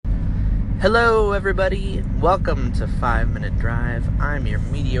Hello everybody, welcome to 5 Minute Drive. I'm your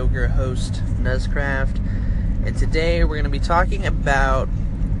mediocre host, Nuzcraft, and today we're going to be talking about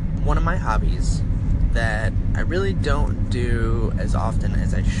one of my hobbies that I really don't do as often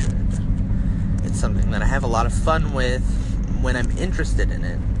as I should. It's something that I have a lot of fun with when I'm interested in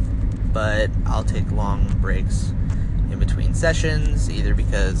it, but I'll take long breaks in between sessions, either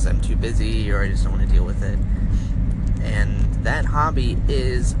because I'm too busy or I just don't want to deal with it. And that hobby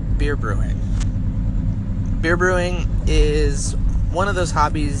is beer brewing. Beer brewing is one of those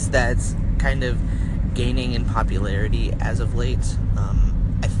hobbies that's kind of gaining in popularity as of late.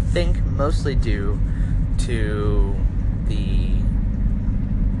 I think mostly due to the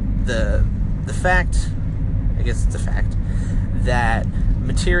fact, I guess it's a fact, that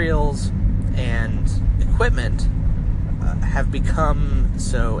materials and equipment have become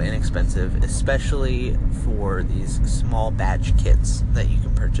so inexpensive, especially for these small batch kits that you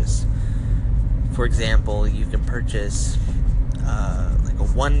can purchase. For example, you can purchase like a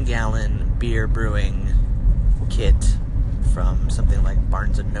 1-gallon beer brewing kit from something like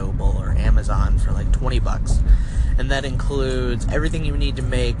Barnes & Noble or Amazon for like $20. And that includes everything you need to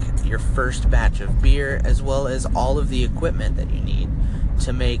make your first batch of beer, as well as all of the equipment that you need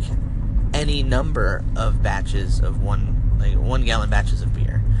to make any number of batches of 1-gallon batches of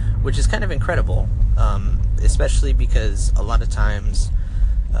beer, which is kind of incredible, especially because a lot of times,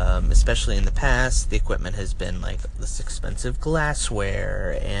 especially in the past, the equipment has been like this expensive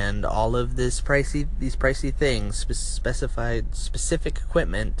glassware and all of these pricey things, specific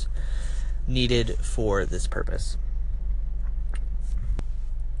equipment needed for this purpose.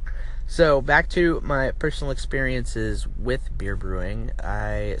 So back to my personal experiences with beer brewing.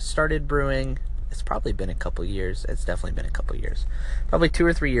 I started brewing, it's probably been a couple years. It's definitely been a couple years. Probably 2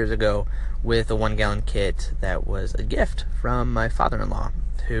 or 3 years ago with a 1-gallon kit that was a gift from my father-in-law,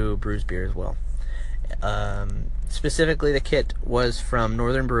 who brews beer as well. Specifically, the kit was from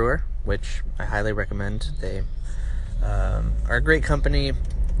Northern Brewer, which I highly recommend. They are a great company.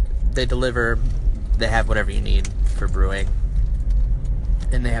 They deliver. They have whatever you need for brewing.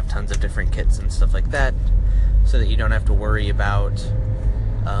 And they have tons of different kits and stuff like that, so that you don't have to worry about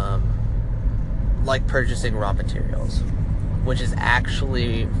like purchasing raw materials, which is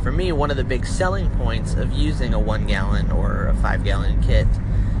actually, for me, one of the big selling points of using a 1-gallon or a 5-gallon kit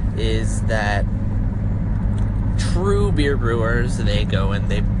is that true beer brewers, they go and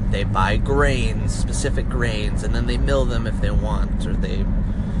they buy grains, specific grains, and then they mill them if they want, or they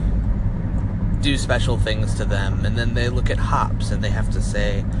do special things to them, and then they look at hops and they have to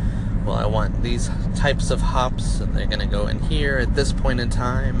say, well, I want these types of hops and they're going to go in here at this point in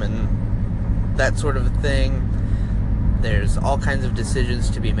time, and that sort of thing. There's all kinds of decisions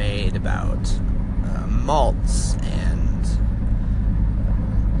to be made about malts and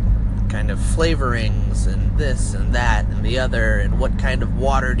kind of flavorings and this and that and the other, and what kind of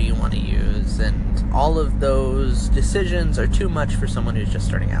water do you want to use, and all of those decisions are too much for someone who's just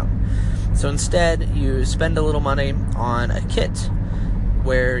starting out. So instead, you spend a little money on a kit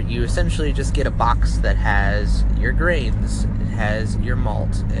where you essentially just get a box that has your grains, it has your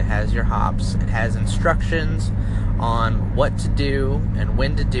malt, it has your hops, it has instructions on what to do and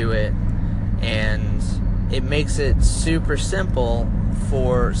when to do it, and it makes it super simple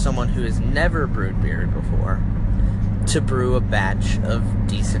for someone who has never brewed beer before to brew a batch of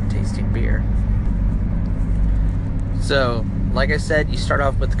decent tasting beer. So, like I said, you start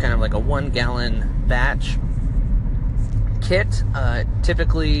off with kind of like a 1-gallon batch kit.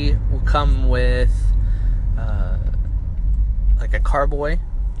 Typically will come with like a carboy,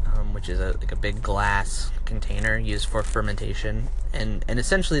 which is like a big glass container used for fermentation. And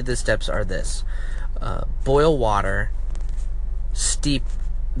essentially the steps are this. Boil water, steep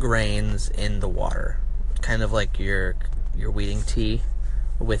grains in the water, kind of like you're wheating tea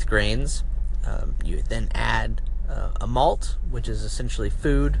with grains. You then add a malt, which is essentially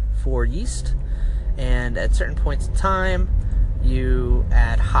food for yeast, and at certain points in time you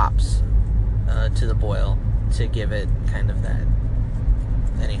add hops to the boil to give it kind of that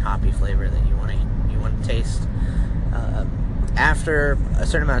any hoppy flavor that you want to taste. After a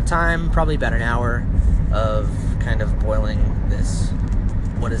certain amount of time, probably about an hour of kind of boiling this,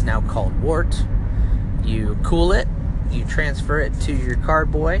 what is now called wort, you cool it, you transfer it to your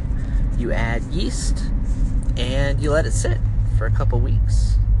carboy, you add yeast, and you let it sit for a couple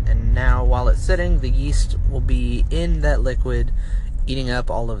weeks. And now, while it's sitting, the yeast will be in that liquid, eating up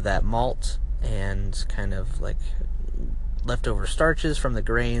all of that malt and kind of like leftover starches from the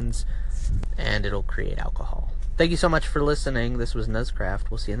grains, and it'll create alcohol. Thank you so much for listening. This was Nuzcraft.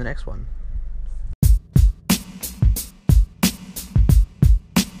 We'll see you in the next one.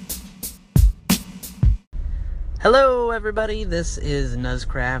 Hello everybody, this is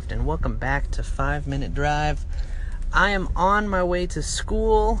Nuzcraft and welcome back to 5 Minute Drive. I am on my way to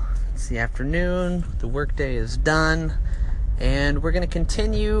school. It's the afternoon, the workday is done, and we're going to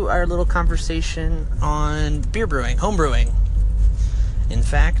continue our little conversation on beer brewing, home brewing. In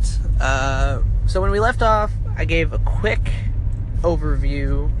fact, so when we left off, I gave a quick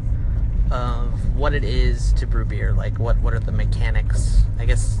overview of what it is to brew beer, like what are the mechanics, I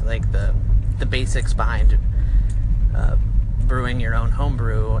guess like the basics behind brewing your own home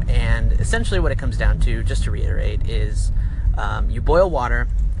brew. And essentially what it comes down to, just to reiterate, is you boil water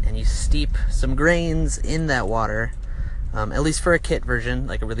and you steep some grains in that water, at least for a kit version,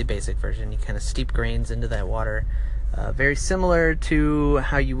 like a really basic version. You kind of steep grains into that water, very similar to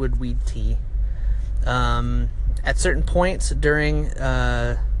how you would weed tea. At certain points during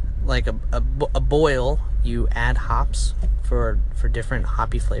like a boil, you add hops for different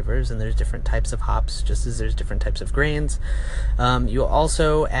hoppy flavors, and there's different types of hops, just as there's different types of grains. You'll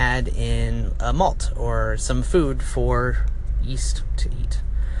also add in a malt or some food for yeast to eat.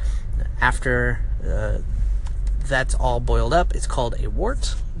 After that's all boiled up, it's called a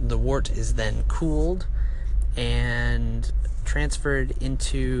wort. The wort is then cooled and transferred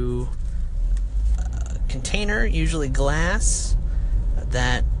into a container, usually glass,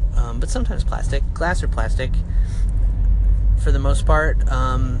 that but sometimes plastic, glass or plastic for the most part,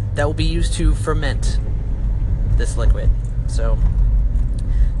 that will be used to ferment this liquid. So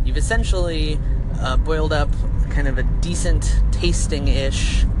you've essentially boiled up kind of a decent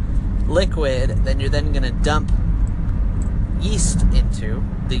tasting-ish liquid that you're then going to dump yeast into.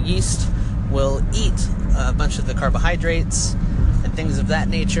 The yeast will eat a bunch of the carbohydrates and things of that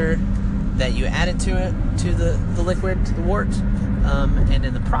nature that you added to it, to the liquid, to the wort, and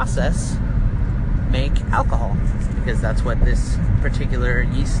in the process make alcohol, because that's what this particular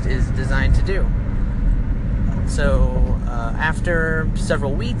yeast is designed to do. So after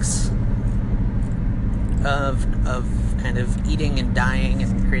several weeks of kind of eating and dying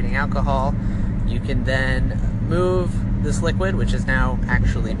and creating alcohol, you can then move this liquid, which is now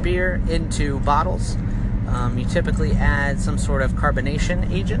actually beer, into bottles. You typically add some sort of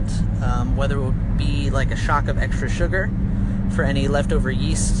carbonation agent, whether it would be like a shock of extra sugar for any leftover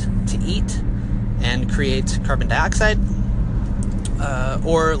yeast to eat and create carbon dioxide,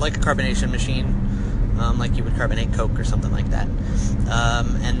 or like a carbonation machine, like you would carbonate Coke or something like that.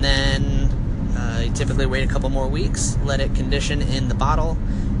 And then you typically wait a couple more weeks, let it condition in the bottle,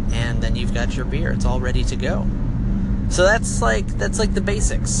 and then you've got your beer. It's all ready to go. So that's like the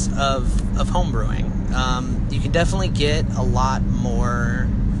basics of home brewing. You can definitely get a lot more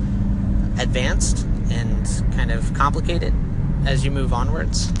advanced and kind of complicated as you move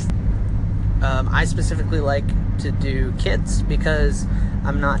onwards. I specifically like to do kits because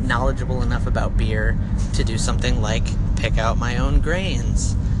I'm not knowledgeable enough about beer to do something like pick out my own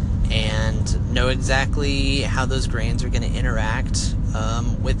grains and know exactly how those grains are going to interact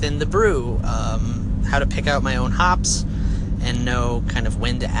within the brew, how to pick out my own hops and know kind of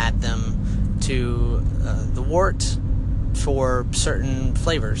when to add them to the wort for certain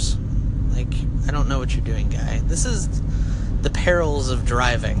flavors. Like, I don't know what you're doing, guy. This is the perils of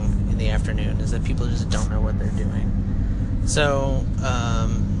driving in the afternoon, is that people just don't know what they're doing. So,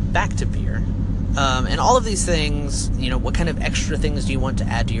 back to beer. And all of these things, what kind of extra things do you want to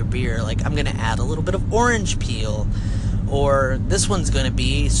add to your beer? Like, I'm going to add a little bit of orange peel, or this one's going to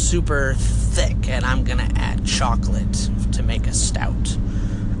be super thick and I'm going to add chocolate to make a stout.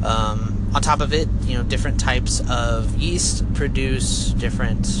 On top of it, different types of yeast produce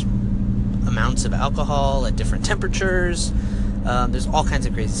different amounts of alcohol at different temperatures. There's all kinds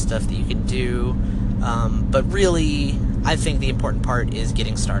of crazy stuff that you can do. But really, I think the important part is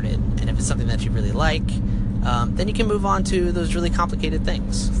getting started. And if it's something that you really like, then you can move on to those really complicated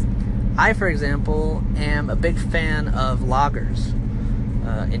things. I, for example, am a big fan of lagers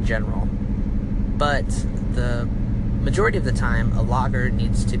in general. But the majority of the time, a lager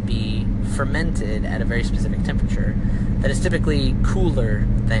needs to be fermented at a very specific temperature that is typically cooler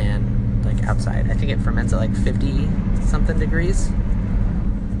than like outside. I think it ferments at like 50 something degrees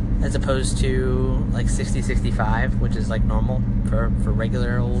as opposed to like 60, 65, which is like normal for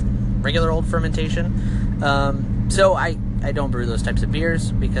regular old fermentation. So I don't brew those types of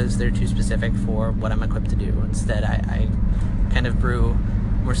beers because they're too specific for what I'm equipped to do. Instead, I kind of brew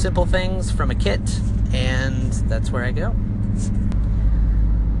more simple things from a kit, and that's where I go.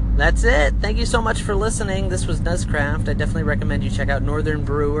 That's it. Thank you so much for listening. This was Nuzcraft. I definitely recommend you check out Northern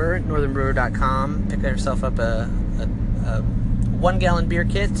Brewer, northernbrewer.com. Pick yourself up a 1-gallon beer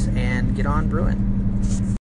kit and get on brewing.